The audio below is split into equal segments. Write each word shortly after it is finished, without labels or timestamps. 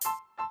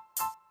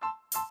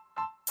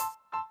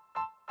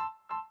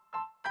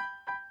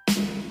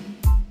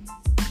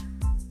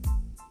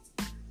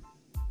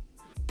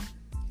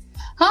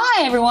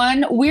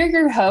everyone, we're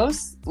your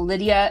hosts,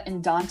 Lydia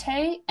and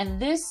Dante, and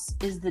this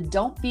is the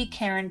Don't Be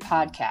Karen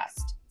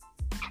podcast.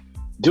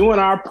 Doing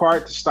our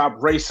part to stop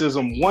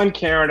racism one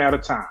Karen at a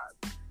time.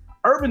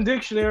 Urban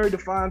Dictionary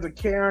defines a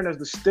Karen as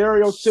the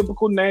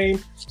stereotypical name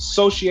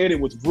associated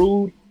with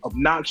rude,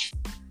 obnoxious,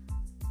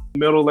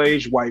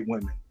 middle-aged white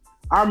women.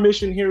 Our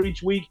mission here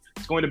each week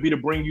is going to be to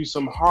bring you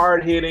some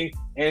hard-hitting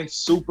and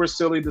super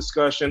silly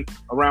discussion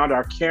around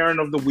our Karen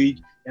of the week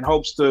in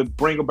hopes to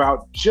bring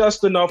about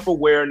just enough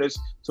awareness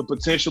to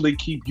potentially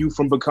keep you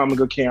from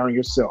becoming a Karen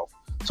yourself.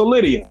 So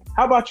Lydia,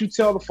 how about you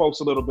tell the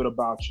folks a little bit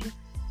about you?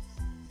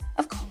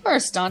 Of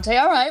course, Dante.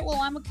 All right. Well,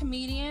 I'm a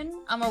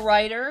comedian, I'm a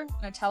writer,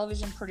 and a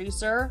television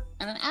producer,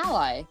 and an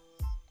ally.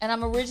 And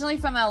I'm originally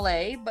from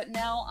LA, but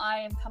now I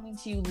am coming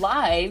to you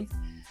live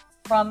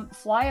from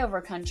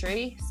flyover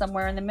country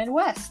somewhere in the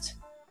Midwest.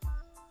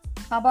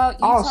 How about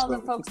you tell the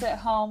folks at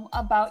home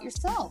about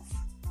yourself?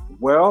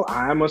 Well,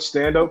 I'm a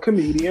stand-up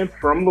comedian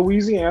from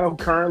Louisiana who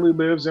currently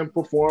lives and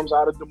performs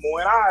out of Des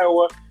Moines,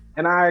 Iowa,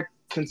 and I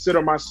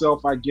consider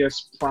myself, I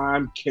guess,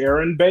 prime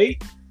Karen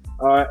bait.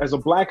 As a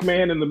black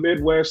man in the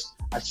Midwest,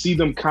 I see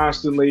them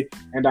constantly,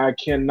 and I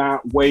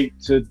cannot wait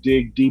to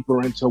dig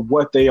deeper into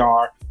what they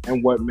are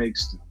and what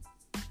makes them.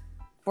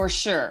 For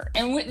sure.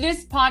 And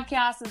this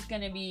podcast is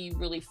going to be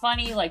really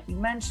funny, like you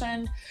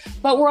mentioned,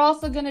 but we're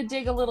also going to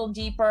dig a little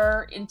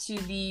deeper into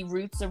the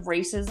roots of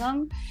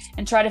racism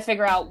and try to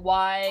figure out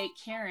why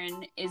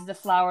Karen is the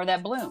flower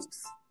that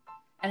blooms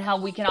and how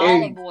we can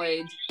all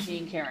avoid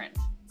being Karen.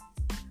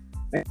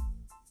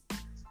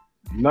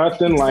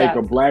 Nothing like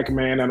a black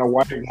man and a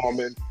white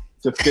woman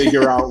to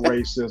figure out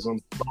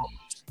racism.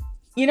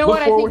 You know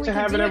what? I think we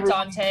can do it,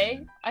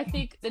 Dante. I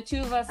think the two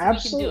of us, we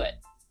can do it.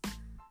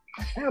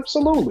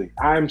 Absolutely.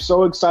 I'm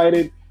so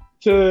excited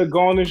to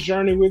go on this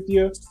journey with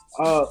you.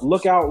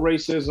 Look out,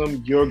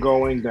 racism. You're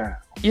going down.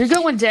 You're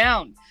going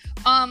down.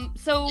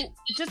 So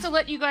just to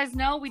let you guys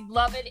know, we'd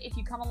love it if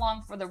you come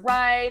along for the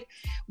ride.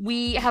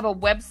 We have a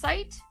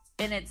website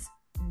and it's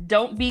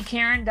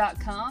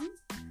don'tbekaren.com.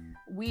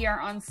 We are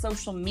on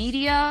social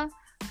media.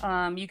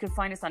 You can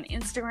find us on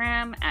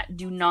Instagram at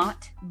Do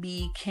Not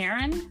Be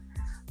Karen.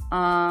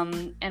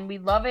 And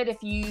we'd love it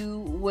if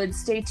you would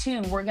stay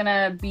tuned. We're going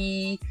to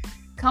be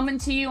coming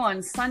to you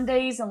on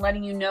Sundays and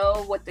letting you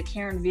know what the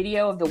Karen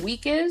video of the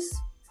week is.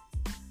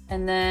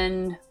 And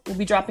then we'll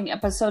be dropping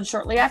episodes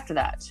shortly after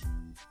that.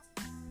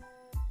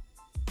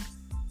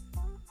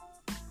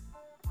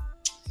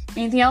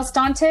 Anything else,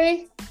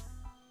 Dante?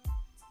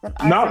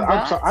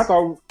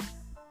 I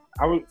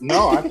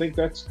think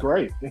that's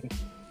great.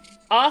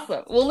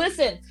 Awesome. Well,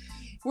 listen,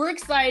 we're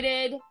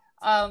excited.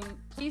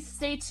 Please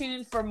stay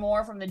tuned for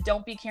more from the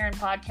Don't Be Karen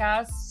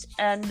podcast.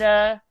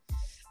 And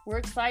we're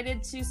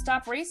excited to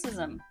stop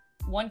racism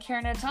one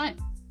Karen at a time.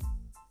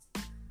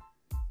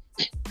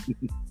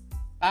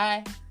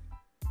 Bye.